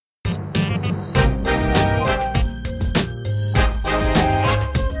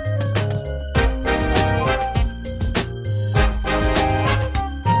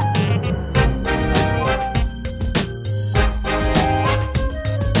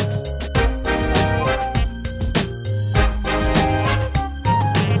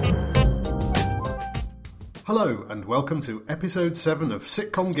Hello and welcome to episode 7 of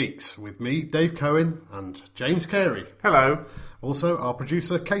Sitcom Geeks with me, Dave Cohen, and James Carey. Hello. Also our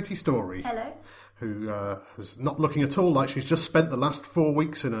producer, Katie Story. Hello. Who is not looking at all like she's just spent the last 4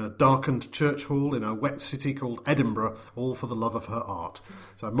 weeks in a darkened church hall in a wet city called Edinburgh, all for the love of her art.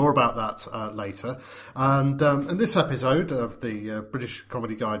 So more about that later. And in this episode of the British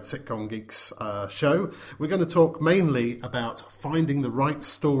Comedy Guide Sitcom Geeks show, we're going to talk mainly about finding the right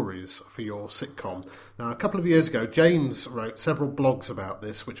stories for your sitcom. Now, a couple of years ago, James wrote several blogs about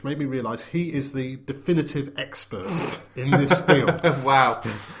this, which made me realise he is the definitive expert in this field. Wow.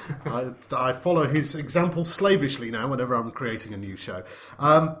 I follow his example slavishly now whenever I'm creating a new show.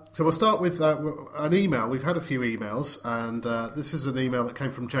 So we'll start with an email. We've had a few emails, and this is an email that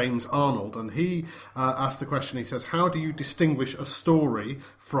came from James Arnold, and he asked the question, he says, how do you distinguish a story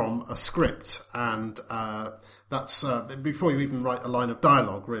from a script? And that's before you even write a line of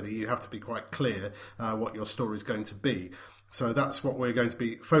dialogue, really, you have to be quite clear what your story is going to be. So that's what we're going to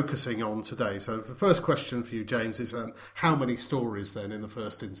be focusing on today. So the first question for you, James, is how many stories then in the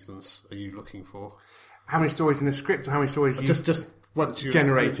first instance are you looking for? How many stories in a script, or how many stories are you just once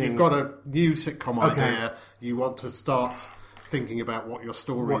generating? You've got a new sitcom idea, you want to start thinking about what your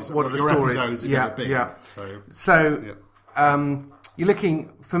stories, what are the your stories? episodes are going to be. Yeah. So You're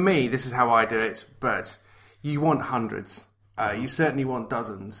looking, for me, this is how I do it, but you want hundreds. You certainly want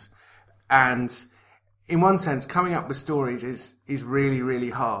dozens. And in one sense, coming up with stories is really, really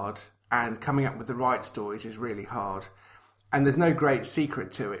hard, and coming up with the right stories is really hard. And there's no great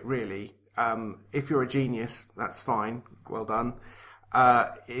secret to it, really. If you're a genius, that's fine. Well done.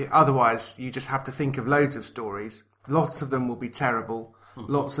 Otherwise, you just have to think of loads of stories. Lots of them will be terrible.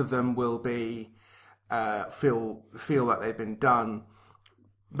 Lots of them will be feel like they've been done.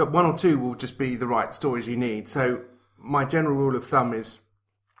 But one or two will just be the right stories you need. So my general rule of thumb is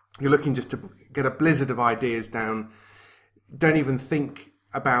you're looking just to get a blizzard of ideas down. Don't even think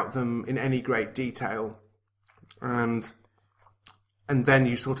about them in any great detail. And then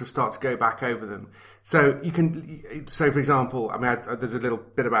you sort of start to go back over them. So you can, for example, I mean, there's a little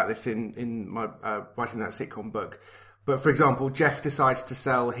bit about this in my writing that sitcom book. But for example, Jeff decides to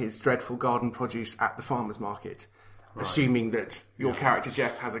sell his dreadful garden produce at the farmer's market, assuming that your character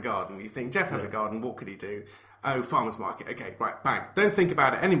Jeff has a garden. You think Jeff has a garden, what could he do? Oh, farmer's market. Okay, right, bang. Don't think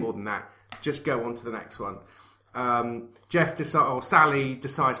about it any more than that. Just go on to the next one. Sally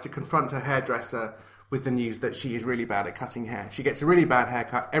decides to confront her hairdresser with the news that she is really bad at cutting hair. She gets a really bad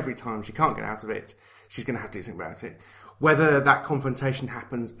haircut every time. She can't get out of it. She's going to have to do something about it. Whether that confrontation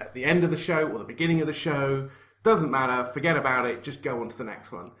happens at the end of the show or the beginning of the show, doesn't matter. Forget about it. Just go on to the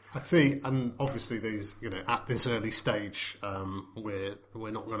next one. I see, and obviously these, at this early stage, we're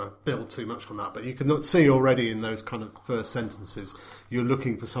not going to build too much on that, but you can see already in those kind of first sentences, you're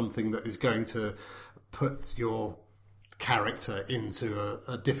looking for something that is going to put your character into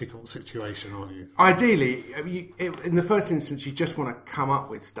a difficult situation, aren't you? Ideally, in the first instance, you just want to come up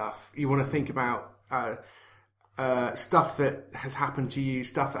with stuff. You want to think about stuff that has happened to you,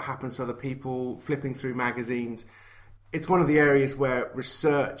 stuff that happens to other people, flipping through magazines. It's one of the areas where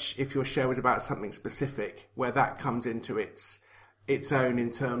research, if your show is about something specific, where that comes into its own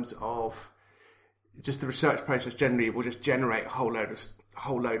in terms of just the research process generally will just generate a whole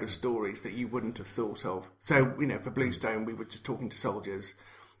load of stories that you wouldn't have thought of. So, for Bluestone, we were just talking to soldiers,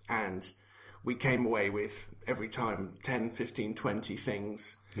 and we came away with, every time, 10, 15, 20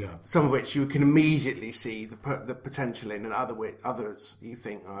 things. Yeah. Some of which you can immediately see the potential in, and others you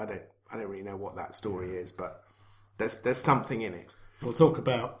think, I don't really know what that story is, but there's something in it. We'll talk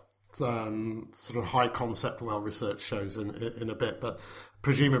about sort of high concept, well researched shows in a bit, but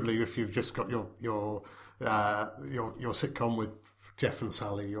presumably if you've just got your sitcom with Jeff and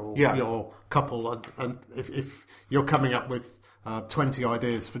Sally, your couple, and if you're coming up with 20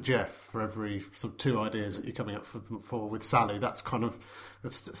 ideas for Jeff for every sort of 2 ideas that you're coming up for with Sally, that's kind of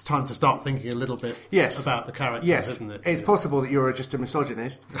it's time to start thinking a little bit about the characters, isn't it? It's possible that you're just a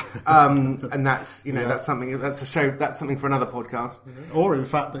misogynist, and that's that's something for another podcast, or in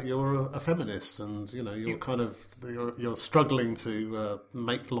fact that you're a feminist, and you're struggling to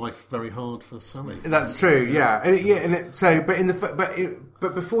make life very hard for Sally. That's true,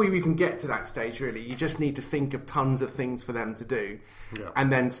 but before you even get to that stage, really, you just need to think of tons of things for them to do,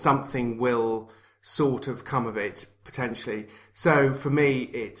 and then something will sort of come of it potentially. So for me,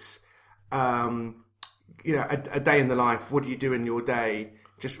 it's a day in the life. What do you do in your day?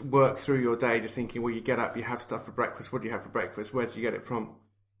 Just work through your day, just thinking, well, you get up, you have stuff for breakfast. What do you have for breakfast? Where do you get it from?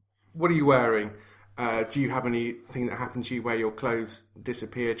 What are you wearing? Do you have anything that happened to you where your clothes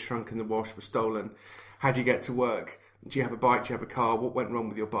disappeared, shrunk in the wash, were stolen? How do you get to work? Do you have a bike? Do you have a car? What went wrong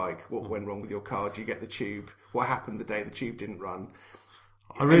with your bike? What went wrong with your car? Do you get the tube? what happened the day the tube didn't run.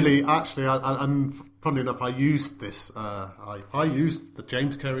 I really, actually, and funnily enough, I used this. I used the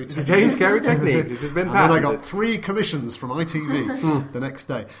James Carey technique. The James Carey technique. This has been patented. And then I got 3 commissions from ITV the next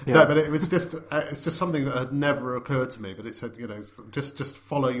day. Yeah. No, but it was just it's just something that had never occurred to me. But it said, just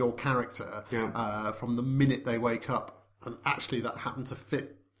follow your character from the minute they wake up, and actually that happened to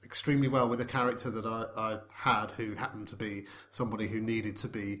fit extremely well with a character that I had, who happened to be somebody who needed to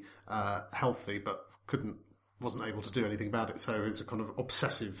be healthy but wasn't able to do anything about it. So it's a kind of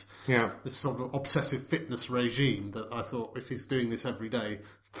this sort of obsessive fitness regime that I thought, if he's doing this every day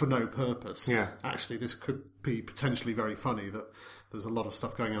for no purpose, actually this could be potentially very funny, that there's a lot of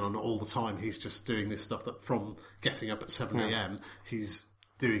stuff going on all the time. He's just doing this stuff that from getting up at 7 a.m, he's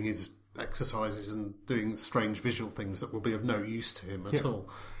doing his exercises and doing strange visual things that will be of no use to him at all.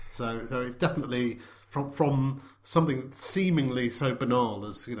 So it's definitely from something seemingly so banal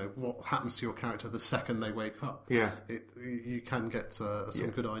as what happens to your character the second they wake up. Yeah, you can get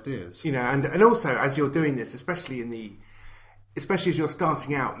some good ideas. And also as you're doing this, especially as you're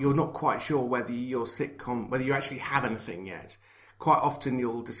starting out, you're not quite sure whether you actually have anything yet. Quite often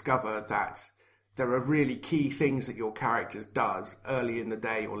you'll discover that there are really key things that your character does early in the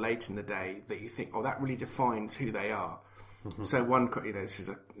day or late in the day that you think, that really defines who they are. Mm-hmm. So this is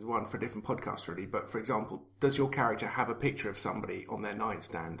one for a different podcast really, but for example, does your character have a picture of somebody on their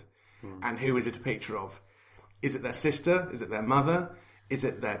nightstand? And who is it a picture of? Is it their sister? Is it their mother? Is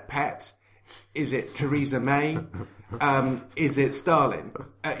it their pet? Is it Theresa May? Is it Stalin?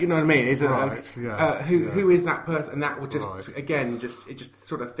 You know what I mean? Is it who is that person? And that will just it just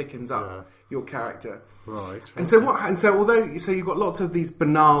sort of thickens up your character. Right. And so you've got lots of these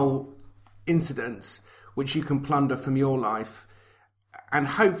banal incidents which you can plunder from your life, and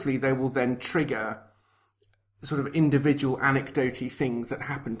hopefully they will then trigger sort of individual anecdote-y things that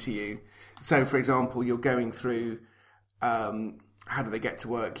happen to you. So, for example, you're going through how do they get to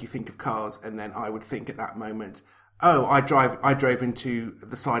work? You think of cars, and then I would think at that moment, I drove into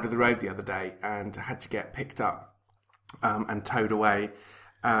the side of the road the other day and had to get picked up and towed away.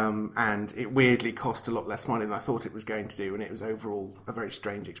 And it weirdly cost a lot less money than I thought it was going to do, and it was overall a very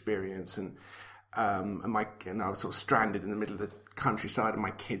strange experience. And I was sort of stranded in the middle of the countryside, and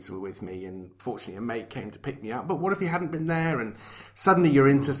my kids were with me, and fortunately a mate came to pick me up. But what if he hadn't been there? And suddenly you're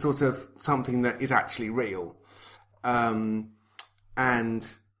into sort of something that is actually real, and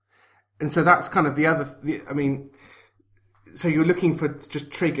so that's kind of so you're looking for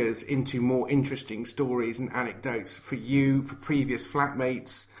just triggers into more interesting stories and anecdotes for you, for previous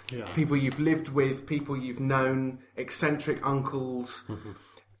flatmates, people you've lived with, people you've known, eccentric uncles,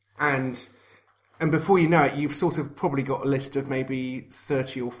 and before you know it, you've sort of probably got a list of maybe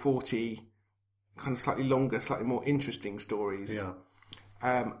 30 or 40 kind of slightly longer, slightly more interesting stories. Yeah.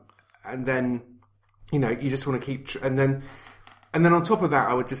 And then, you just want to keep... And then on top of that,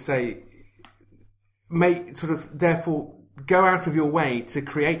 I would just say, therefore, go out of your way to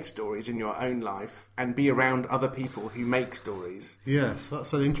create stories in your own life and be around other people who make stories. Yes,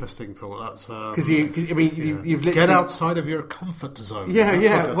 that's an interesting thought. That's because you've literally get outside of your comfort zone.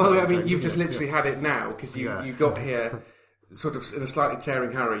 Yeah. Well, you've just literally had it now because you got here sort of in a slightly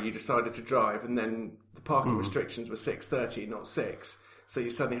tearing hurry. You decided to drive, and then the parking restrictions were 6:30, not 6. So you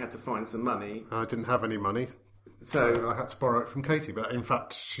suddenly had to find some money. I didn't have any money. So I had to borrow it from Katie, but in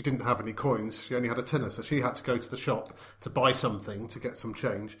fact she didn't have any coins. She only had a tenner, so she had to go to the shop to buy something to get some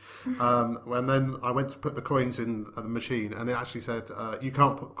change. And then I went to put the coins in the machine, and it actually said, you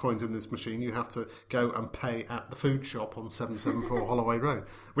can't put coins in this machine, you have to go and pay at the food shop on 774 Holloway Road,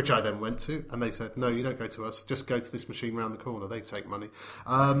 which I then went to, and they said, no, you don't go to us, just go to this machine round the corner, they take money.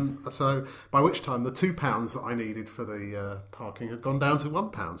 So by which time the £2 that I needed for the parking had gone down to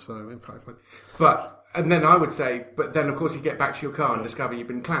 £1. So in fact, And then I would say, but then of course you get back to your car and discover you've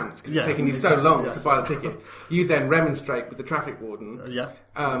been clamped because it's taken you so long to buy the ticket. You then remonstrate with the traffic warden,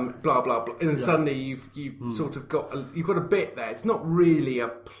 blah blah blah, and suddenly you've sort of you've got a bit there. It's not really a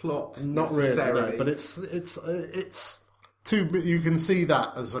plot, not necessarily, really, no, but it's two. You can see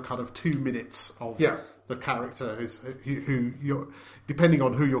that as a kind of 2 minutes of the character is who you're, depending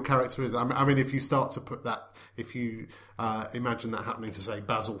on who your character is. I mean, if you start to put that, if you imagine that happening to, say,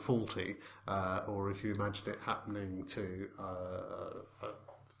 Basil Fawlty, or if you imagine it happening to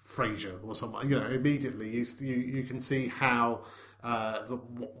Frasier or something, immediately you can see how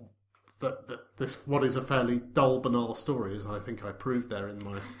this what is a fairly dull, banal story, as I think I proved there in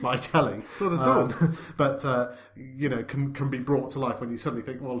my telling. Not at all. But can be brought to life when you suddenly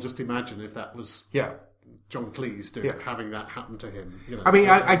think, well, just imagine if that was John Cleese do, Yeah. having that happen to him. You know, I mean,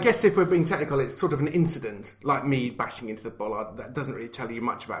 I guess if we're being technical, it's sort of an incident, like me bashing into the bollard. That doesn't really tell you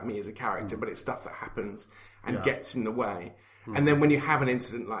much about me as a character, but it's stuff that happens and gets in the way. And then when you have an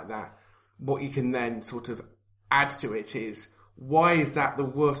incident like that, what you can then sort of add to it is, why is that the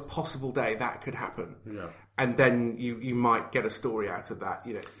worst possible day that could happen? Yeah. And then you might get a story out of that.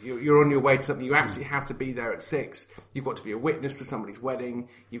 You know, you're on your way to something. You absolutely have to be there at 6. You've got to be a witness to somebody's wedding.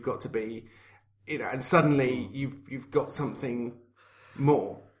 You've got to be, you know, and suddenly you've got something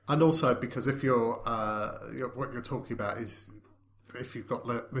more. And also because if you're what you're talking about is, if you've got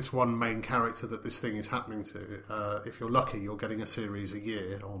this one main character that this thing is happening to, if you're lucky, you're getting a series a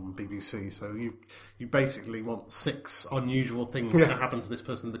year on BBC. So you basically want 6 unusual things to happen to this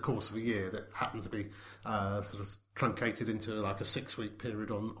person in the course of a year that happen to be sort of truncated into like a 6-week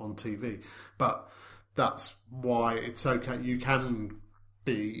period on TV. But that's why it's okay. You can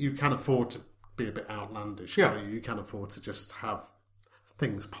afford to be a bit outlandish. Yeah. You can afford to just have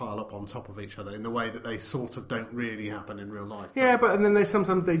things pile up on top of each other in the way that they sort of don't really happen in real life. Yeah, but and then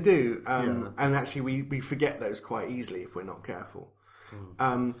sometimes they do, and actually we forget those quite easily if we're not careful.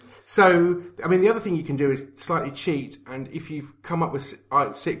 So, I mean, the other thing you can do is slightly cheat, and if you've come up with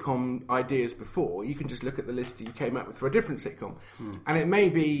sitcom ideas before, you can just look at the list that you came up with for a different sitcom, and it may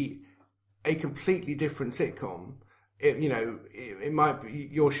be a completely different sitcom. It might be,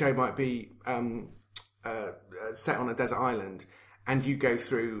 your show might be set on a desert island, and you go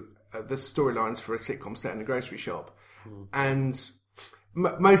through the storylines for a sitcom set in a grocery shop, and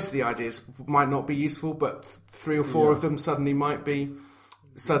most of the ideas might not be useful, but 3 or 4 of them suddenly might be.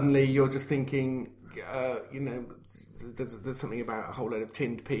 Suddenly you're just thinking, there's something about a whole load of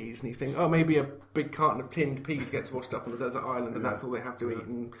tinned peas, and you think, oh, maybe a big carton of tinned peas gets washed up on the desert island, and that's all they have to eat.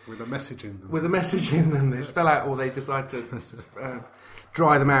 And with a message in them. With a message in them. They spell out, or they decide to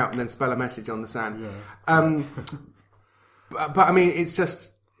dry them out and then spell a message on the sand. Yeah. But I mean, it's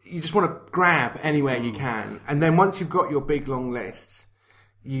just, you just want to grab anywhere you can. And then once you've got your big long list,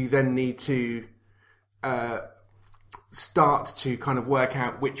 you then need to start to kind of work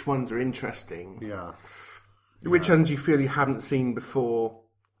out which ones are interesting. Yeah. Which ones you feel you haven't seen before.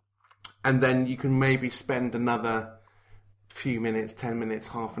 And then you can maybe spend another few minutes, 10 minutes,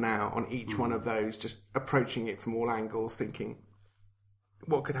 half an hour on each one of those, just approaching it from all angles, thinking,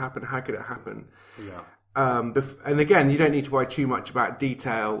 what could happen? How could it happen? Yeah. And again, you don't need to worry too much about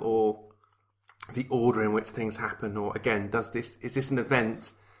detail or the order in which things happen, or again, is this an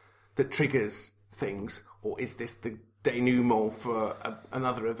event that triggers things, or is this the denouement for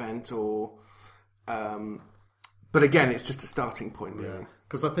another event, or but again, it's just a starting point, really.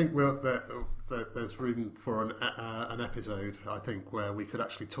 Because I think there's room for an episode, I think, where we could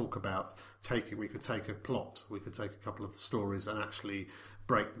actually talk about we could take a plot, we could take a couple of stories and actually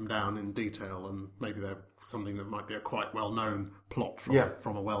break them down in detail, and maybe they're something that might be a quite well-known plot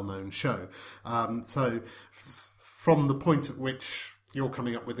from a well-known show. So from the point at which you're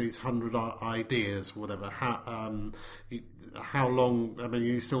coming up with these 100 ideas, or whatever, how long, I mean,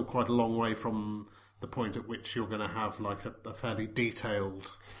 you're still quite a long way from the point at which you're going to have like a fairly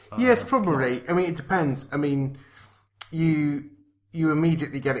detailed yes, probably plot. I mean, it depends. I mean, you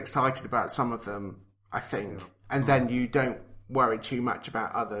immediately get excited about some of them, I think, and then you don't worry too much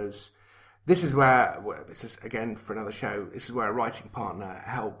about others. This is where this is again for another show, this is where a writing partner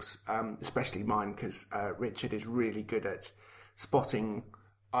helps, especially mine, because Richard is really good at spotting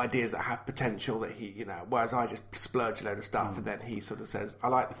ideas that have potential that he, whereas I just splurge a load of stuff, and then he sort of says, I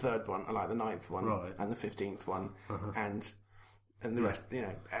like the 3rd one, I like the 9th one, and the 15th one, and the rest,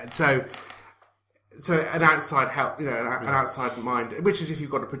 and so an outside help, an outside mind, which is if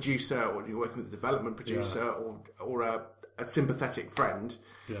you've got a producer, or you're working with a development producer, or a sympathetic friend,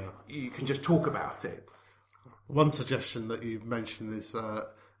 you can just talk about it. One suggestion that you mentioned is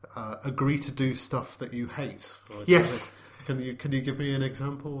agree to do stuff that you hate. Yes. Can you give me an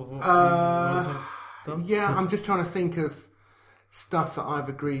example of what you've done? Yeah, I'm just trying to think of stuff that I've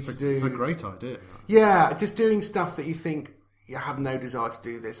agreed to do. It's a great idea. Yeah, just doing stuff that you think, I have no desire to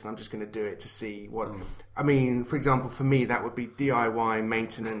do this, and I'm just going to do it to see what... I mean, for example, for me, that would be DIY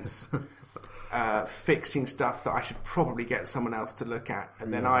maintenance, fixing stuff that I should probably get someone else to look at,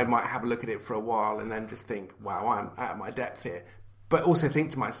 and then I might have a look at it for a while and then just think, wow, I'm out of my depth here. But also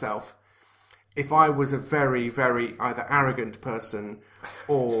think to myself, if I was a very, very either arrogant person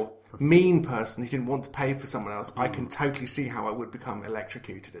or mean person who didn't want to pay for someone else, I can totally see how I would become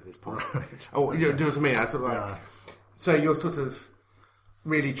electrocuted at this point. Right. Or, do you know what I mean? I sort of so you're sort of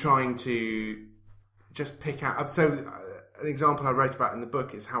really trying to just pick out... So an example I wrote about in the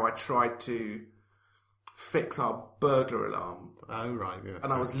book is how I tried to fix our burglar alarm. Oh right, yes.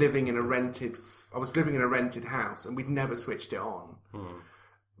 And I was living in a rented house, and we'd never switched it on.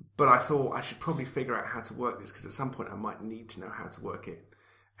 But I thought I should probably figure out how to work this, because at some point I might need to know how to work it.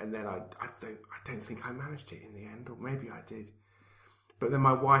 And then I don't think I managed it in the end, or maybe I did. But then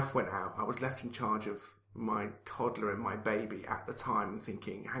my wife went out. I was left in charge of my toddler and my baby at the time,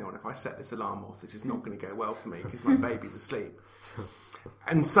 thinking, hang on, if I set this alarm off, this is not going to go well for me because my baby's asleep.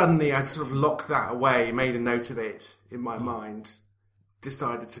 And suddenly I sort of locked that away, made a note of it in my mind,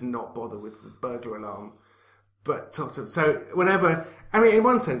 decided to not bother with the burglar alarm. But so whenever, I mean, in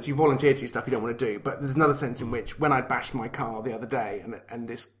one sense, you volunteer to do stuff you don't want to do, but there's another sense in which when I bashed my car the other day, and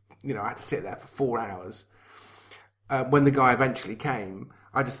this, I had to sit there for 4 hours, when the guy eventually came,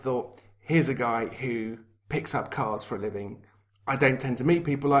 I just thought, here's a guy who picks up cars for a living. I don't tend to meet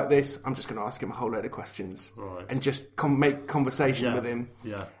people like this. I'm just going to ask him a whole load of questions and just make conversation with him.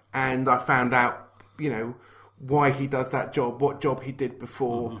 Yeah. And I found out, why he does that job, what job he did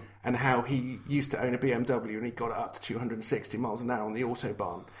before, and how he used to own a BMW and he got it up to 260 miles an hour on the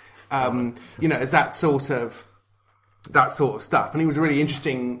Autobahn. It's that sort of stuff. And he was a really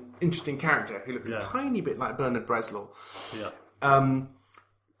interesting character. He looked a tiny bit like Bernard Bresslaw. Yeah.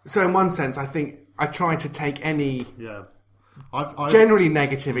 So in one sense, I think I try to take any I've generally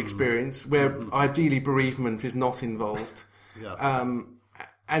negative experience where ideally bereavement is not involved,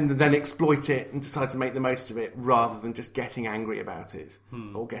 and then exploit it and decide to make the most of it rather than just getting angry about it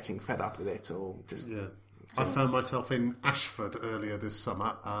or getting fed up with it or just... Yeah. I found myself in Ashford earlier this summer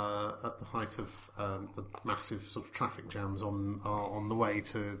at the height of the massive sort of traffic jams on the way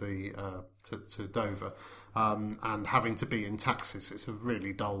to to Dover, and having to be in taxis. It's a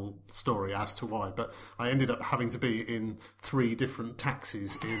really dull story as to why, but I ended up having to be in 3 different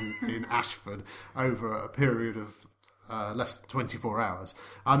taxis in Ashford over a period of less than 24 hours,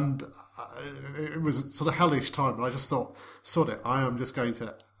 and it was a sort of hellish time. And I just thought, sod it, I am just going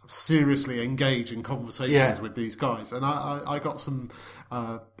to seriously engage in conversations with these guys, and I got some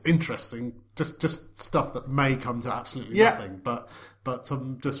interesting just stuff that may come to absolutely nothing, but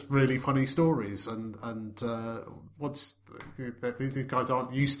some just really funny stories, and once these guys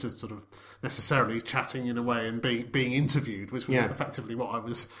aren't used to sort of necessarily chatting in a way and being interviewed, which was effectively what I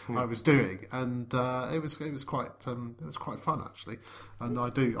was doing, and it was quite fun actually, and I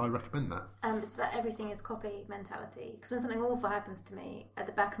recommend that. That everything is copy mentality, because when something awful happens to me, at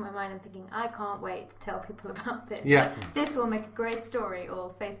the back of my mind I'm thinking, I can't wait to tell people about this. Like, this will make a great story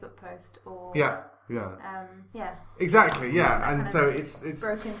or Facebook post or exactly, and so it's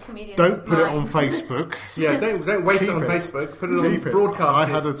broken comedian. Don't put it on Facebook. Don't waste it on Facebook. Put it on broadcast.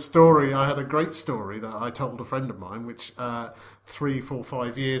 I had a great story that I told a friend of mine, which 3, 4,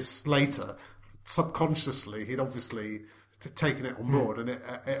 5 years later, subconsciously he'd obviously taken it on board, and it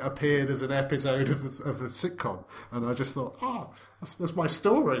appeared as an episode of a sitcom, and I just thought, that's my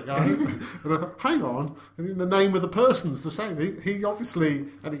story. And I thought, hang on, and the name of the person's the same. He obviously,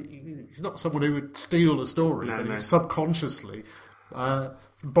 and he's not someone who would steal a story, he subconsciously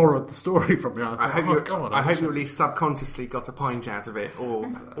borrowed the story from me. I hope you at least subconsciously got a pint out of it,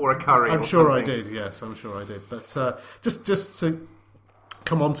 or a curry. I'm sure I did. Yes, I'm sure I did. But just to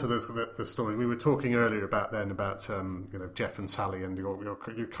come on to the story, we were talking earlier about Jeff and Sally, and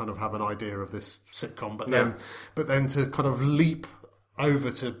you kind of have an idea of this sitcom, but then to kind of leap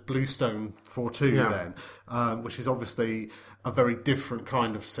over to Bluestone 4-2 which is obviously a very different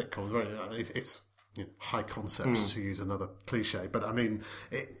kind of sitcom. It's high concepts, to use another cliche, but I mean,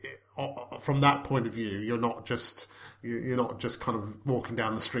 from that point of view, you're not just kind of walking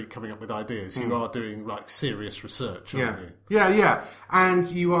down the street coming up with ideas. You are doing like serious research, aren't you? Yeah. And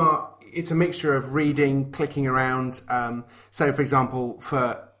it's a mixture of reading, clicking around. So, for example,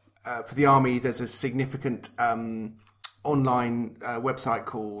 for the army, there's a significant online website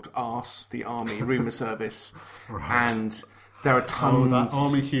called ARSE, the Army Rumour Service, and there are tons, that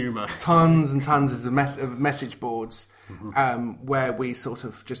army humour, tons and tons of message boards where we sort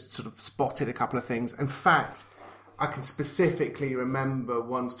of spotted a couple of things. In fact, I can specifically remember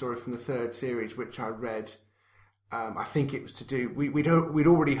one story from the 3rd series which I read. I think it was to do. We'd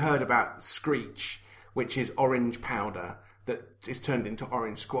already heard about Screech, which is orange powder that is turned into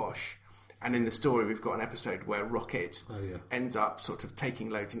orange squash. And in the story, we've got an episode where Rocket ends up sort of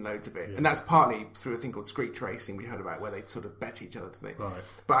taking loads and loads of it. Yeah. And that's partly through a thing called Screech Racing we heard about, where they sort of bet each other to things. Right.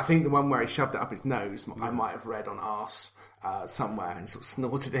 But I think the one where he shoved it up his nose, I might have read on ARSE somewhere and sort of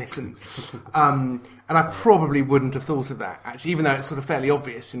snorted it. And I probably wouldn't have thought of that, actually, even though it's sort of fairly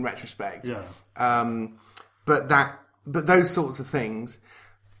obvious in retrospect. Yeah. But those sorts of things.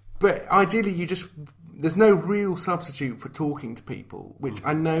 But ideally, there's no real substitute for talking to people, which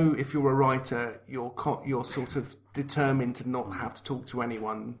I know if you're a writer, you're sort of determined to not have to talk to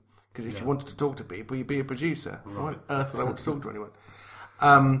anyone, because if you wanted to talk to people, you'd be a producer. Why on earth would I want to talk to anyone?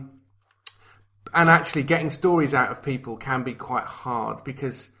 And actually getting stories out of people can be quite hard,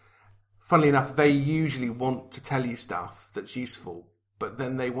 because funnily enough, they usually want to tell you stuff that's useful, but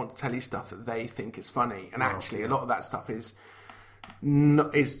then they want to tell you stuff that they think is funny. And actually a lot of that stuff is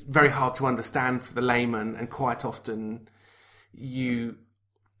very hard to understand for the layman, and quite often it's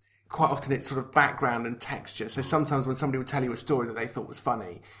sort of background and texture. So sometimes when somebody would tell you a story that they thought was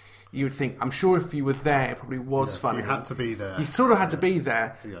funny, you would think, I'm sure if you were there, it probably was funny. You had to be there. You sort of had to be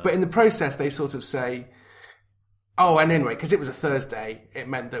there. Yeah. But in the process, they sort of say, oh, and anyway, because it was a Thursday, it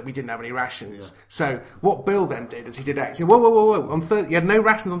meant that we didn't have any rations. Yeah. So what Bill then did is he did X. Whoa. On Thursday, you had no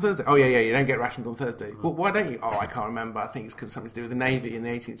rations on Thursday? Oh, yeah, you don't get rations on Thursday. Well, why don't you? Oh, I can't remember. I think it's because something to do with the Navy in the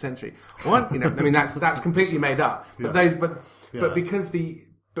 18th century. What? That's completely made up. But because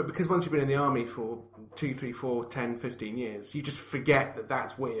once you've been in the army for 2, 3, 4, 10, 15 years, you just forget that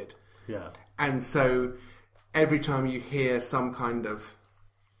that's weird. Yeah. And so every time you hear some kind of,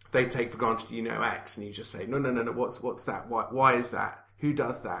 they take for granted X, and you just say, no, what's that? Why is that? Who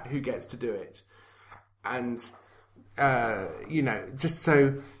does that? Who gets to do it? And, just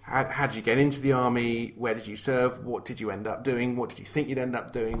so, how did you get into the army? Where did you serve? What did you end up doing? What did you think you'd end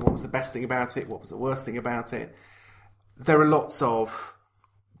up doing? What was the best thing about it? What was the worst thing about it? There are lots of,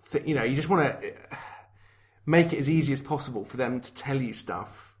 you just want to make it as easy as possible for them to tell you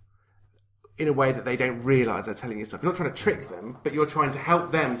stuff in a way that they don't realise they're telling you stuff. You're not trying to trick them, but you're trying to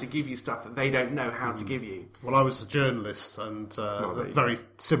help them to give you stuff that they don't know how to give you. Well, I was a journalist, and a very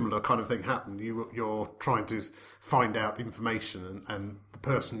similar kind of thing happened. You're trying to find out information, and the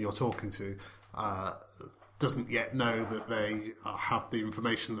person you're talking to doesn't yet know that they have the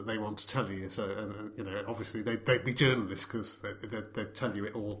information that they want to tell you. So, obviously they'd be journalists, because they'd tell you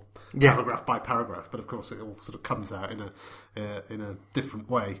it all paragraph by paragraph. But of course, it all sort of comes out in a different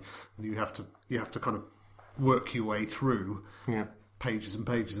way, and you have to kind of work your way through pages and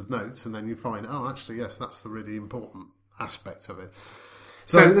pages of notes, and then you find, oh, actually, yes, that's the really important aspect of it.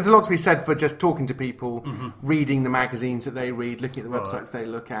 So there's a lot to be said for just talking to people, reading the magazines that they read, looking at the websites they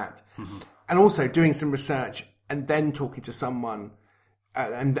look at, and also doing some research, and then talking to someone,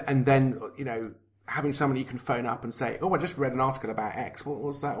 and then having someone you can phone up and say, oh, I just read an article about X. What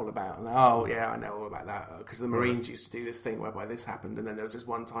was that all about? And oh, yeah, I know all about that, because the Marines used to do this thing whereby this happened, and then there was this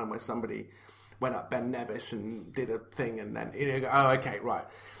one time where somebody went up Ben Nevis and did a thing, and then go, oh, okay, right.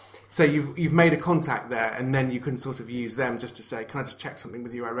 So you've made a contact there, and then you can sort of use them just to say, can I just check something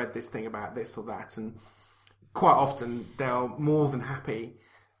with you? I read this thing about this or that. And quite often they're more than happy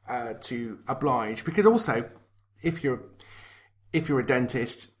to oblige, because also if you're a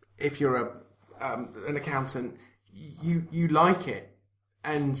dentist, if you're an accountant, you like it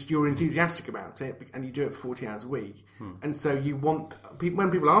and you're enthusiastic about it, and you do it for 40 hours a week. And so you want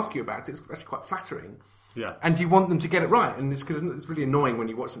when people ask you about it, it's actually quite flattering. Yeah. And you want them to get it right. And it's because it's really annoying when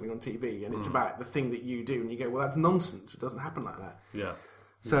you watch something on TV and it's about the thing that you do, and you go, well, that's nonsense. It doesn't happen like that. Yeah.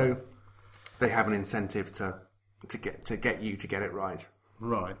 So they have an incentive to get you to get it right.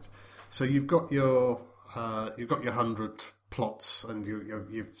 Right. So you've got your 100 plots, and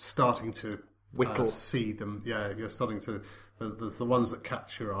you're starting to whittle, see them. Yeah, you're starting to. There's the ones that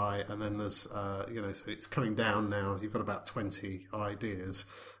catch your eye, and then there's so it's coming down now. You've got about 20 ideas.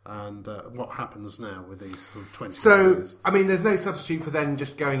 And what happens now with these 20 ideas? I mean, there's no substitute for then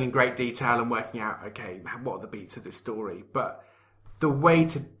just going in great detail and working out, okay, what are the beats of this story? But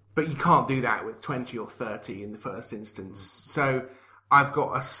you can't do that with 20 or 30 in the first instance. So I've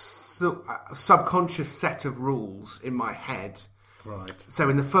got a subconscious set of rules in my head. Right. So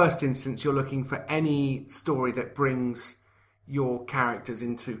in the first instance, you're looking for any story that brings your characters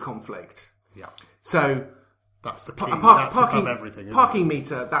into conflict. Yeah. So that's the key. That's above everything. Parking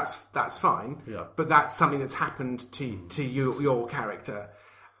meter. That's fine. Yeah. But that's something that's happened to your character,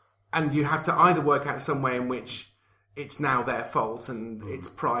 and you have to either work out some way in which it's now their fault and it's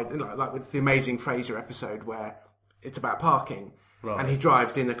pride, like with the Amazing Fraser episode where it's about parking. Right. And he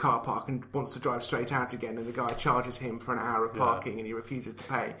drives in the car park and wants to drive straight out again, and the guy charges him for an hour of parking, and he refuses to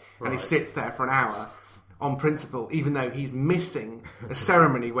pay, and he sits there for an hour on principle, even though he's missing a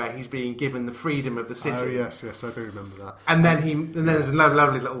ceremony where he's being given the freedom of the city. Oh yes, I do remember that. And then there's a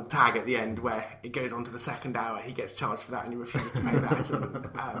lovely little tag at the end where it goes on to the second hour. He gets charged for that, and he refuses to pay that.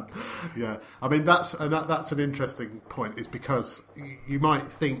 And, yeah, I mean that's an interesting point. Is because you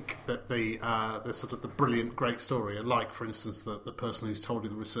might think that the sort of the brilliant, great story, and like for instance the person who's told you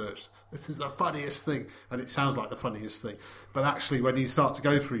the research, this is the funniest thing, and it sounds like the funniest thing, but actually when you start to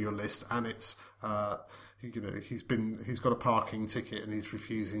go through your list and it's he's got a parking ticket and he's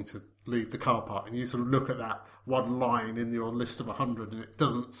refusing to leave the car park, and you sort of look at that one line in your list of 100 and it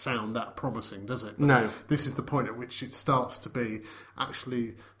doesn't sound that promising, does it? But no. This is the point at which it starts to be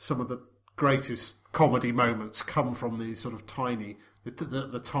actually some of the greatest comedy moments come from these sort of tiny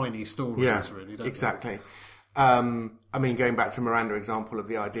the tiny stories, really, don't exactly. I mean, going back to Miranda example of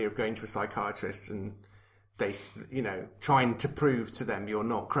the idea of going to a psychiatrist and they, trying to prove to them you're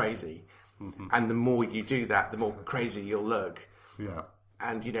not crazy. Mm-hmm. And the more you do that, the more crazy you'll look. Yeah.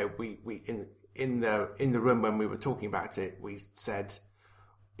 And we in the room when we were talking about it, we said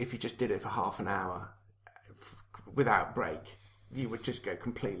if you just did it for half an hour without break, you would just go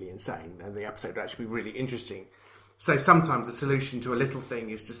completely insane, and the episode would actually be really interesting. So sometimes the solution to a little thing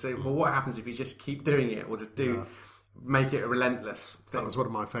is to say, well, what happens if you just keep doing it, or just make it a relentless thing? That was one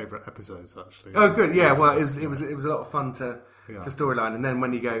of my favourite episodes, actually. Oh, good. Yeah. Well, it was a lot of fun to storyline, and then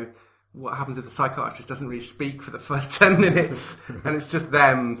when you go, what happens if the psychiatrist doesn't really speak for the first 10 minutes and it's just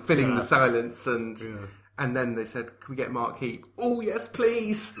them filling the silence and then they said, can we get Mark Heap? Oh yes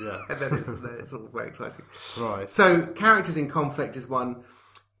please. And then it's all very exciting. Right. So characters in conflict is one.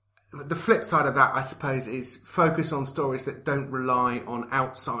 The flip side of that, I suppose, is focus on stories that don't rely on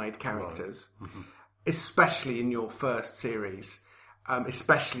outside characters, especially in your first series,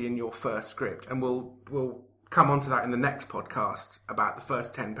 especially in your first script, and we'll come on to that in the next podcast about the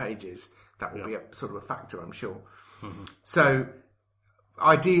first 10 pages. That will be a sort of a factor, I'm sure. Mm-hmm. So,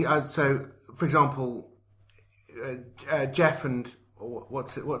 for example, Jeff and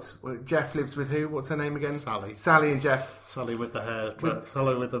Jeff lives with who? What's her name again? Sally and Jeff. Sally with the hair.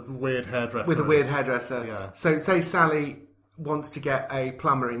 Sally with the weird hairdresser. With the weird hairdresser. Yeah. So, say Sally wants to get a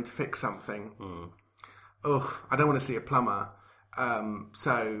plumber in to fix something. Ugh, I don't want to see a plumber.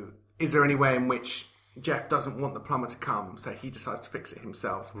 So, is there any way in which Jeff doesn't want the plumber to come, so he decides to fix it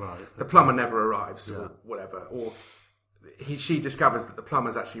himself. Right. The plumber never arrives, or whatever. Or she discovers that the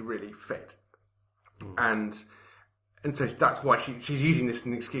plumber's actually really fit, and so that's why she's using this as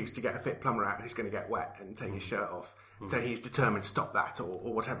an excuse to get a fit plumber out who's going to get wet and take his shirt off. So he's determined to stop that,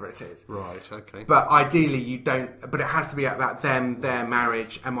 or whatever it is. Right. Okay. But ideally, you don't. But it has to be about them, their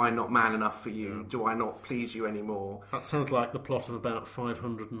marriage. Am I not man enough for you? Do I not please you anymore? That sounds like the plot of about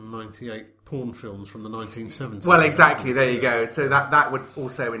 598 porn films from the 1970s. Well, exactly. There you go. So that would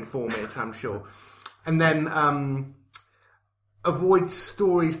also inform it, I'm sure. And then avoid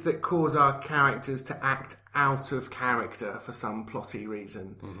stories that cause our characters to act out of character for some plotty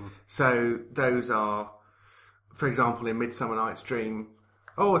reason. Mm-hmm. So those are, for example, in Midsummer Night's Dream,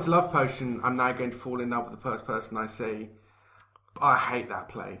 it's a love potion, I'm now going to fall in love with the first person I see. I hate that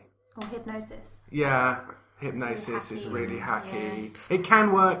play. Or Hypnosis. Yeah, Hypnosis is really hacky. Yeah. It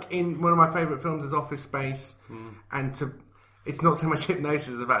can work in one of my favourite films is Office Space, and it's not so much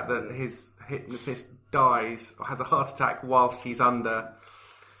Hypnosis, the fact that his hypnotist dies or has a heart attack whilst he's under.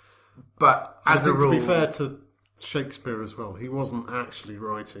 But as a rule, to be fair to Shakespeare as well, he wasn't actually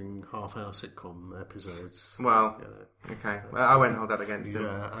writing half-hour sitcom episodes. Well, okay. Well, I won't hold that against him.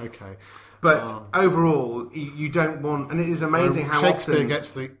 Yeah, okay. But overall, you don't want, and it is amazing how Shakespeare often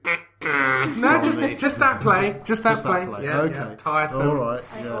gets the. No, just that play. Just that play. Yeah, okay. Yeah. Tiresome. All right. I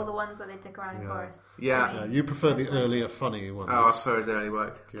think all the ones where they dig around in forests. Yeah. You prefer the earlier funny ones. Oh, I prefer his early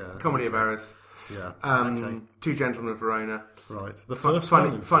work. Yeah. Comedy of Errors. Yeah. Two Gentlemen of Verona. Right. The first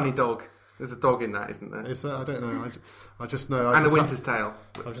funny dog. There's a dog in that, isn't there? Is there? I don't know. I just know. And A Winter's Tale.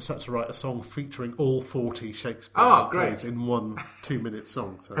 I've just had to write a song featuring all 40 Shakespeare plays in one 2-minute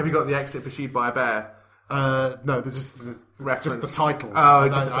song. So. Have you got The Exit Pursued by a Bear? No, there's just the titles. Oh,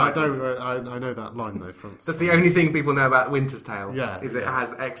 just the titles. I know that line though. That's the only thing people know about Winter's Tale. Yeah, it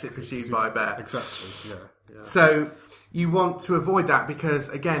has Exit Pursued by a Bear. Exactly. Yeah. So you want to avoid that because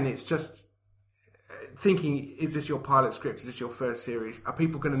again, it's just thinking: is this your pilot script? Is this your first series? Are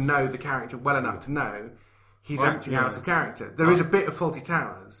people going to know the character well enough to know he's acting out of character? There is a bit of Fawlty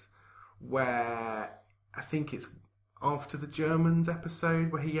Towers where I think it's after the Germans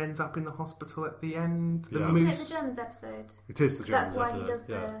episode where he ends up in the hospital at the end. The moose. Isn't it the Germans episode? It is the Germans episode. That's why he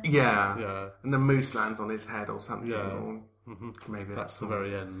does Yeah. And the moose lands on his head or something. Yeah. Or maybe that's the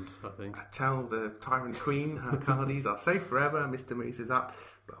very end, I think. Tell the Tyrant Queen her cardies are safe forever. Mr. Moose is up.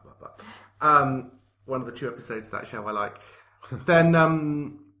 Blah, blah, blah. one of the 2 episodes of that show I like. Then,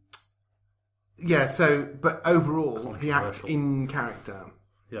 but overall, he acts in character.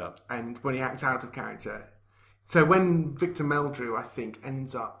 Yeah. And when he acts out of character. So when Victor Meldrew, I think,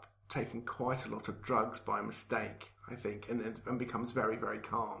 ends up taking quite a lot of drugs by mistake, I think, and becomes very, very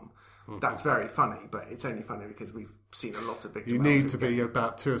calm. That's very funny, but it's only funny because we've seen a lot of Victor Meldrew. You need to be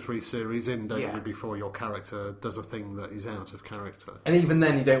about 2 or 3 series in, don't you, before your character does a thing that is out of character. And even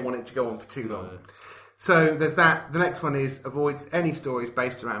then, you don't want it to go on for too long. No. So there's that. The next one is avoid any stories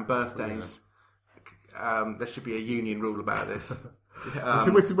based around birthdays. Yeah. There should be a union rule about this.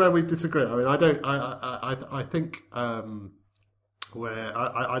 This is where we disagree. I mean, I think where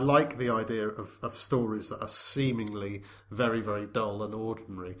I like the idea of stories that are seemingly very, very dull and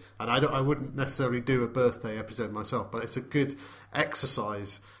ordinary, and I wouldn't necessarily do a birthday episode myself, but it's a good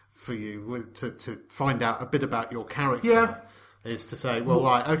exercise for you to find out a bit about your character. Yeah. Is to say, well,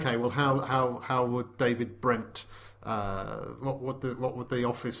 right, okay, well, how would David Brent, what would the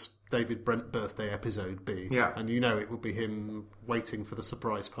Office David Brent birthday episode be? Yeah. And it would be him waiting for the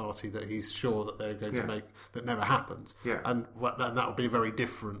surprise party that he's sure that they're going to make that never happens. Yeah. And then that would be a very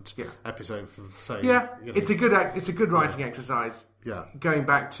different episode from say. Yeah. It's a good writing exercise. Yeah. Going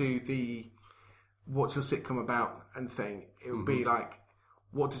back to the what's your sitcom about and thing, it would be like,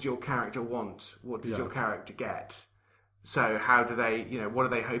 what does your character want? What does your character get? So how do they, what are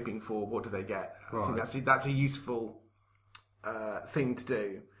they hoping for? What do they get? I think that's a useful thing to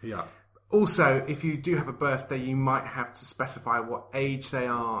do. Yeah. Also, if you do have a birthday, you might have to specify what age they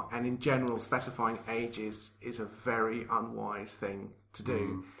are, and in general, specifying ages is a very unwise thing to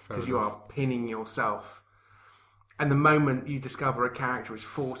do because you are pinning yourself. And the moment you discover a character is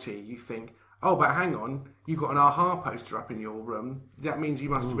 40, you think, oh, but hang on, you've got an AHA poster up in your room. That means you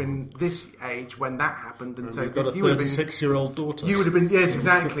must have been this age when that happened. And so you've got a 36-year-old daughter. You would have been, yes,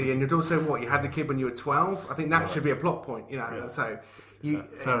 exactly. And you'd also, you had the kid when you were 12? I think that should be a plot point, So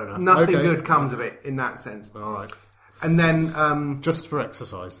fair enough. Nothing good comes of it in that sense. All right. And then... just for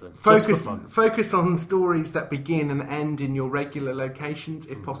exercise, then. Focus on stories that begin and end in your regular locations,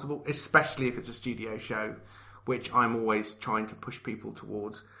 if possible, especially if it's a studio show, which I'm always trying to push people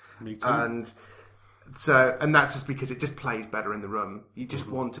towards. Me too. And that's just because it just plays better in the room. You just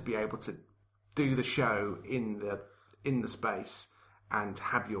want to be able to do the show in the space and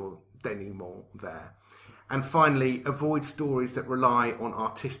have your denouement there. And finally, avoid stories that rely on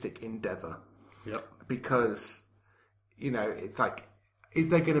artistic endeavour. Yep. Because, it's like, is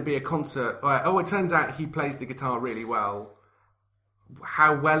there going to be a concert? Oh, it turns out he plays the guitar really well.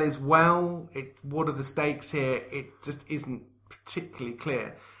 How well is well? What are the stakes here? It just isn't particularly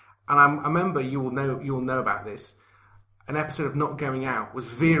clear. And I remember you'll know about this. An episode of Not Going Out was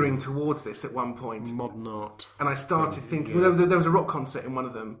veering towards this at one point. Modern art. And I started thinking, well, there was a rock concert in one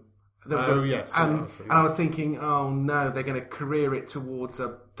of them. Yes. And I was thinking, oh no, they're going to career it towards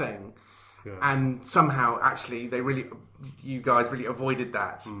a thing. Yeah. And somehow, actually, you guys really avoided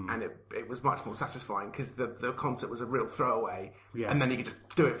that, and it was much more satisfying because the concert was a real throwaway, and then you could just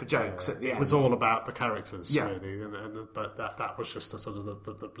do it for jokes at the end. It was all about the characters, really, but that was just a sort of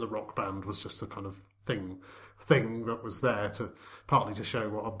the rock band was just a kind of thing that was there to partly to show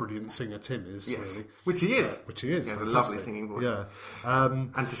what a brilliant singer Tim is, really, which he is, He has a lovely singing voice,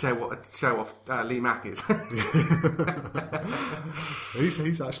 and to show off Lee Mack is.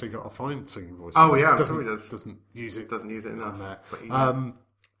 He's actually got a fine singing voice. Oh yeah, I'm sure he does. Doesn't use it enough.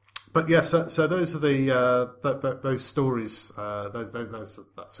 But yeah, so those are the those stories.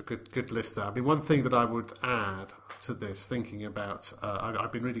 That's a good list there. I mean, one thing that I would add to this, thinking about,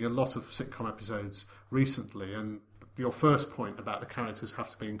 I've been reading a lot of sitcom episodes recently, and your first point about the characters have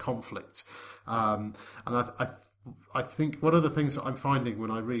to be in conflict, and I think one of the things that I'm finding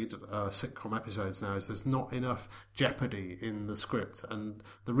when I read sitcom episodes now is there's not enough jeopardy in the script, and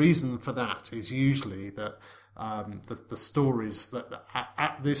the reason for that is usually that the stories that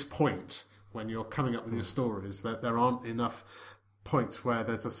at this point when you're coming up with your stories that there aren't enough points where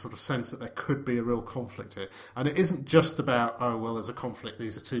there's a sort of sense that there could be a real conflict here, and it isn't just about there's a conflict,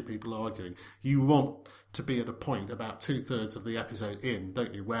 these are two people arguing. You want to be at a point about 2/3 of the episode in,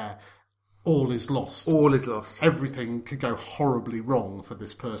 don't you, where all is lost. All is lost. Everything could go horribly wrong for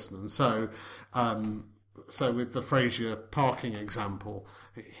this person. And so with the Frasier parking example,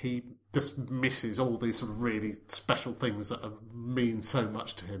 he just misses all these sort of really special things that mean so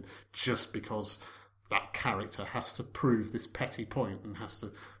much to him just because that character has to prove this petty point and has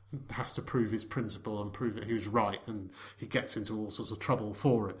to prove his principle and prove that he was right, and he gets into all sorts of trouble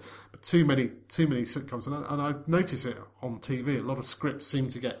for it. But too many sitcoms, and I notice it on TV, a lot of scripts seem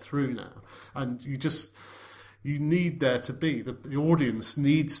to get through now, and you just you need there to be, the audience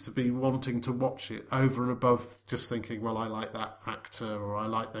needs to be wanting to watch it over and above just thinking, well, I like that actor or I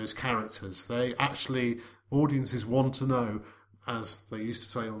like those characters. Audiences want to know, as they used to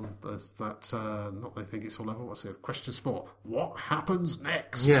say on not They Think It's All Over, what's it, Question of Sport, what happens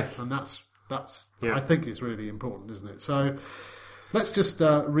next? Yes. And that's I think is really important, isn't it? So let's just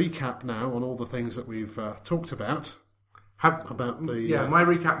recap now on all the things that we've talked about. My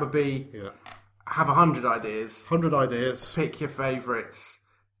recap would be... Have 100 ideas. 100 ideas. Pick your favourites.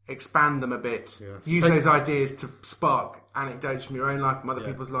 Expand them a bit. Yes. Use those ideas to spark anecdotes from your own life, from other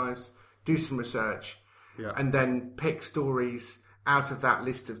people's lives. Do some research. Yeah. And then pick stories out of that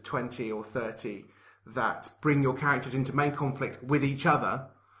list of 20 or 30 that bring your characters into main conflict with each other.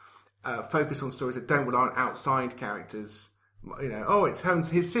 Focus on stories that don't rely on outside characters. You know, it's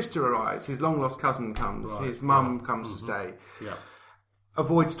his sister arrives, his long-lost cousin comes, his mum comes to stay. Yeah.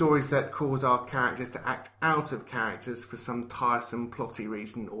 Avoid stories that cause our characters to act out of characters for some tiresome, plotty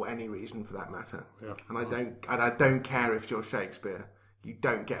reason, or any reason for that matter. Yeah. And I don't care if you're Shakespeare. You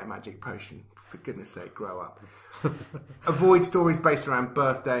don't get a magic potion. For goodness sake, grow up. Avoid stories based around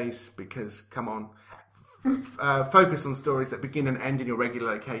birthdays, because, come on. Focus on stories that begin and end in your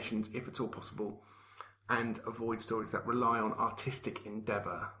regular locations, if at all possible. And avoid stories that rely on artistic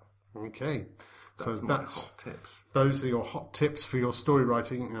endeavour. Okay. That's my hot tips. Those are your hot tips for your story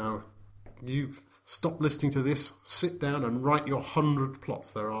writing. Now, you've stopped listening to this. Sit down and write your 100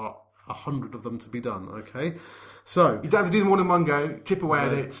 plots. There are 100 of them to be done. Okay, so you don't have to do them all in one go. Chip away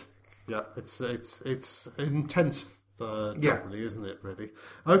at it. Yeah, it's intense job, really, isn't it? Really.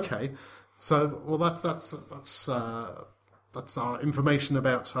 Okay, so well, that's our information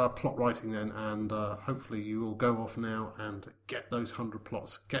about plot writing then, and hopefully you will go off now and get those 100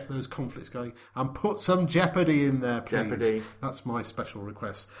 plots, get those conflicts going, and put some jeopardy in there, please. Jeopardy. That's my special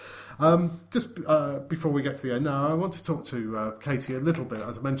request. Just before we get to the end, now I want to talk to Katie a little bit,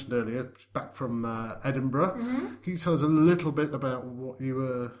 as I mentioned earlier, back from Edinburgh. Mm-hmm. Can you tell us a little bit about what you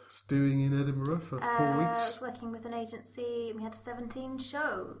were doing in Edinburgh for 4 weeks? I was working with an agency, and we had 17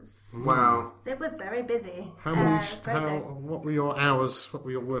 shows. Wow. It was very busy. What were your hours? What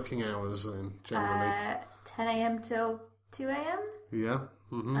were your working hours then, generally? 10 a.m. till 2 a.m. Yeah.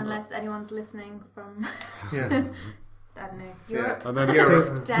 Mm-hmm. Unless anyone's listening from... I don't know. Europe. Yeah. And then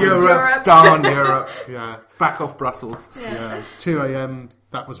Europe. Darn Europe. Yeah. Back off Brussels. Yeah. 2 a.m.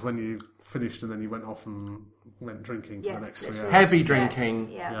 That was when you finished, and then you went off and went drinking for the next 3 hours. Heavy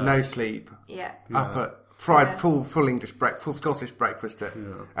drinking. Yeah. No sleep. Yeah. Up at full English breakfast, full Scottish breakfast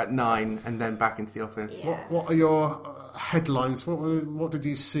at 9, and then back into the office. Yeah. What are your headlines? What did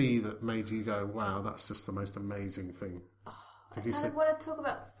you see that made you go, wow, that's just the most amazing thing? I want to talk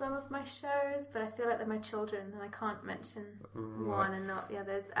about some of my shows, but I feel like they're my children, and I can't mention one and not the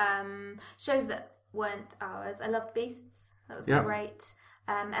others. Shows that weren't ours. I loved Beasts. That was great.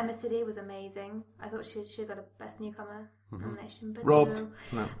 Emma City was amazing. I thought she got a Best Newcomer nomination. But Robbed.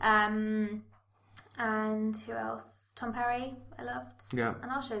 No. And who else? Tom Perry, I loved. Yeah.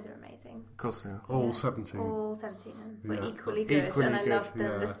 And our shows are amazing. Of course they are. All 17. All 17. Were equally good, and I loved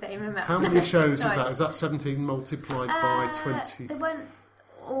them the same amount. How many shows was that? Is that 17 multiplied by 20? They weren't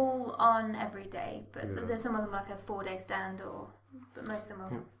all on every day, but there's some of them like a 4-day stand, but most of them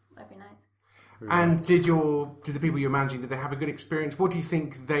were every night. And did the people you're managing, did they have a good experience? What do you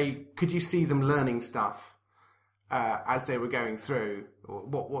think could you see them learning stuff as they were going through? Or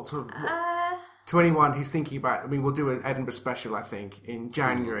what sort of... To anyone who's thinking about, we'll do an Edinburgh special, I think, in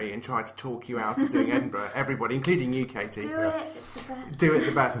January and try to talk you out of doing Edinburgh. Everybody, including you, Katie. Do it, it's the best. Do it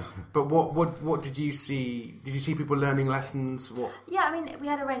the best. But what did you see? Did you see people learning lessons? What? Yeah, I mean, we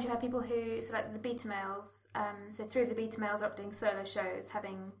had a range. We had people who, so like the beta males, so 3 of the beta males are doing solo shows,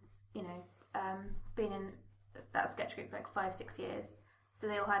 having, been in that sketch group for like 5-6 years. So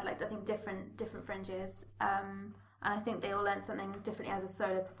they all had like, I think, different fringes. And I think they all learned something differently as a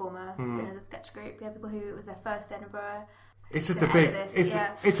solo performer than as a sketch group. We had people who it was their first Edinburgh. It's just a big. It's a.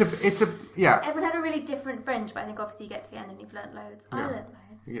 Everyone had a really different fringe, but I think obviously you get to the end and you've learnt loads. I learnt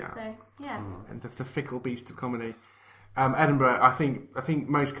loads. Yeah. So and the fickle beast of comedy. Edinburgh. I think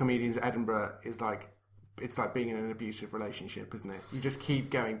most comedians at Edinburgh is like. It's like being in an abusive relationship, isn't it? You just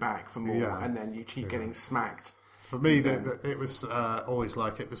keep going back for more, and then you keep getting smacked. For me, it was always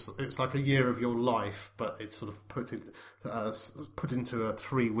like it's like a year of your life, but it's sort of put into a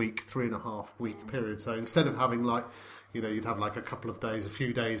 3.5 week period. So instead of having like, you'd have like a couple of days, a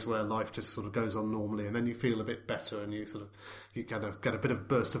few days where life just sort of goes on normally, and then you feel a bit better, and you kind of get a bit of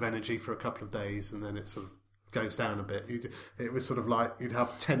burst of energy for a couple of days, and then it sort of goes down a bit. It was sort of like you'd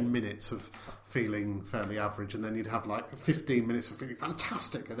have 10 minutes of feeling fairly average, and then you'd have like 15 minutes of feeling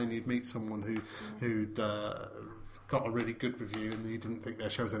fantastic, and then you'd meet someone who'd got a really good review, and you didn't think their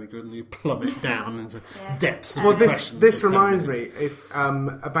show was any good, and you plummet down into depths of depression. This reminds me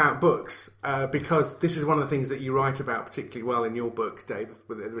about books, because this is one of the things that you write about particularly well in your book, Dave,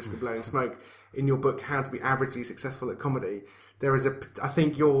 with At the Risk of Blowing Smoke. In your book, How to Be Averagely Successful at Comedy, there is I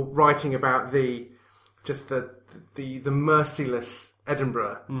think you're writing about the merciless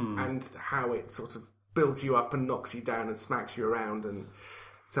Edinburgh and how it sort of builds you up and knocks you down and smacks you around. And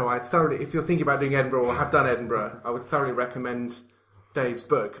so if you're thinking about doing Edinburgh or have done Edinburgh, I would thoroughly recommend Dave's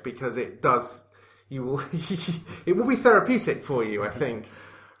book, because it will be therapeutic for you, I think.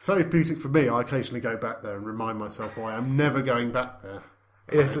 Therapeutic for me. I occasionally go back there and remind myself why I'm never going back there.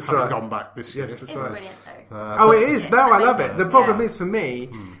 Yes, that's I haven't right. gone back this year. Yes, It's right. brilliant though. It is. No, I love it. The problem Yeah. is for me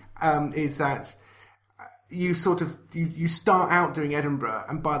is that you sort of you start out doing Edinburgh,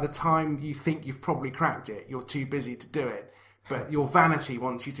 and by the time you think you've probably cracked it, you're too busy to do it. But your vanity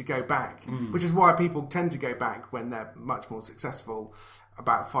wants you to go back, which is why people tend to go back when they're much more successful.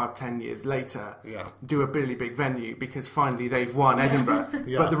 About 5-10 years later, do a really big venue, because finally they've won Edinburgh.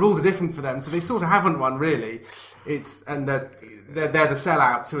 But the rules are different for them, so they sort of haven't won really. They're the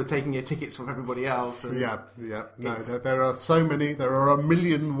sellouts who are taking your tickets from everybody else. And No, there are so many. There are a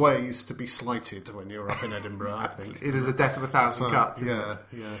million ways to be slighted when you're up in Edinburgh. I think it is a death of 1,000 cuts. Isn't it?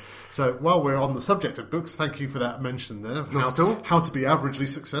 So while we're on the subject of books, thank you for that mention there. Not at all. How to be averagely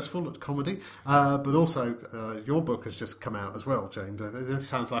successful at comedy, but also your book has just come out as well, James. This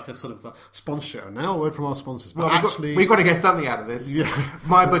sounds like a sort of a sponsor. Now a word from our sponsors. But Well, we've got to get something out of this. Yeah.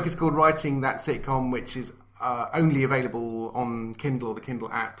 My book is called Writing That Sitcom, which is only available on Kindle or the Kindle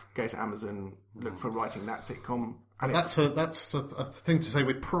app. Go to Amazon, look for Writing That Sitcom. And that's a thing to say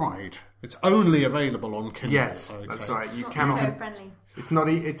with pride. It's only available on Kindle. Yes, okay. that's right. You Not cannot. eco-friendly. It's not.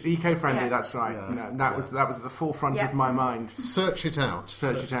 It's eco-friendly. Yeah. That's right. No, that was at the forefront of my mind. Search it out.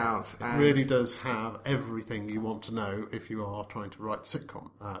 Search it out. It really does have everything you want to know if you are trying to write a sitcom,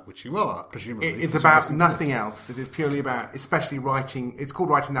 which you are, presumably. It's about nothing else. It is purely about, especially writing. It's called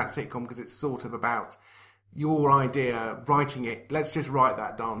Writing That Sitcom because it's sort of about your idea, writing it. Let's just write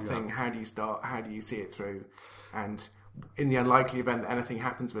that darn thing. How do you start? How do you see it through? And in the unlikely event that anything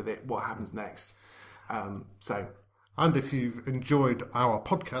happens with it, what happens next? And if you've enjoyed our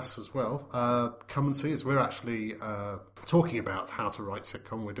podcasts as well, come and see us. We're actually talking about how to write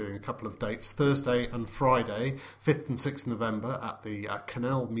sitcom. We're doing a couple of dates, Thursday and Friday, 5th and 6th November at the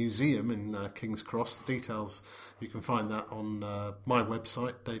Canal Museum in King's Cross. The details, you can find that on my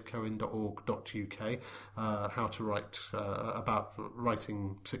website, davecohen.org.uk. How to write, about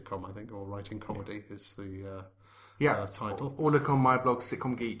writing sitcom, I think, or writing comedy is the... title. Or look on my blog,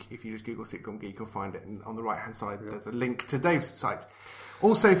 Sitcom Geek. If you just Google Sitcom Geek, you'll find it. And on the right-hand side, there's a link to Dave's site.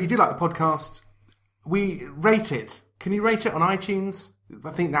 Also, if you do like the podcast, we rate it. Can you rate it on iTunes?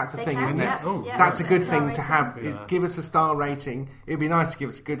 I think that's a thing, isn't it? That's a good thing to have. Give us a star rating. It'd be nice to give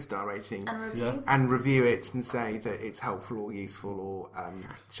us a good star rating. And review it and say that it's helpful or useful or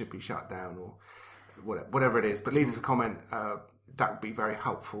should be shut down or whatever it is. But leave us a comment. That would be very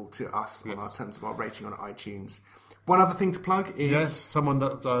helpful to us in terms of our rating on iTunes. One other thing to plug is... someone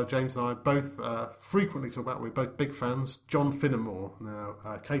that James and I both frequently talk about. We're both big fans. John Finnemore.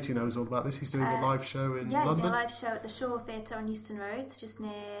 Now, Katie knows all about this. He's doing a live show in London. Yeah, he's doing a live show at the Shaw Theatre on Euston Road, just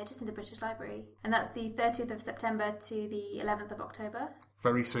near the British Library. And that's the 30th of September to the 11th of October.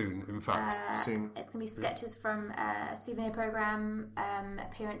 Very soon, in fact. Soon. It's going to be sketches from a souvenir programme,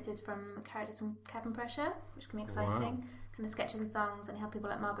 appearances from characters from Cabin Pressure, which can be exciting. Wow. Kind of sketches and songs, and you have people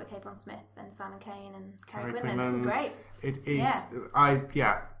like Margaret Capon-Smith and Simon Kane and Carrie Quinlan. It's been great. It is.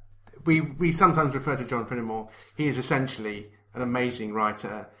 We sometimes refer to John Finnemore. He is essentially an amazing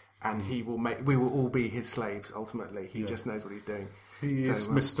writer, and we will all be his slaves ultimately. He just knows what he's doing. He is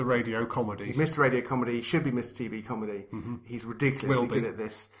Mr. Radio Comedy. He's Mr. Radio Comedy. He should be Mr. TV Comedy. Mm-hmm. He's ridiculously good at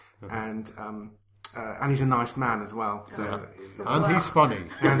this, and he's a nice man as well. So and he's funny.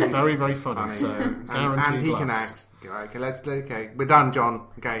 And he's very, very funny. So guaranteed and he can act. Okay, we're done, John.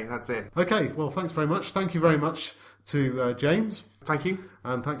 Okay, that's it. Okay, well, thanks very much. Thank you very much to James. Thank you.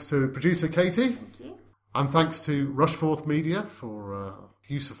 And thanks to producer Katie. Thank you. And thanks to Rushforth Media for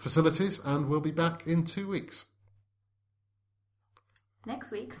use of facilities. And we'll be back in 2 weeks. Next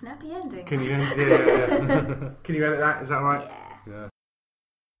week, snappy ending. Can you edit that? Is that right? Yeah.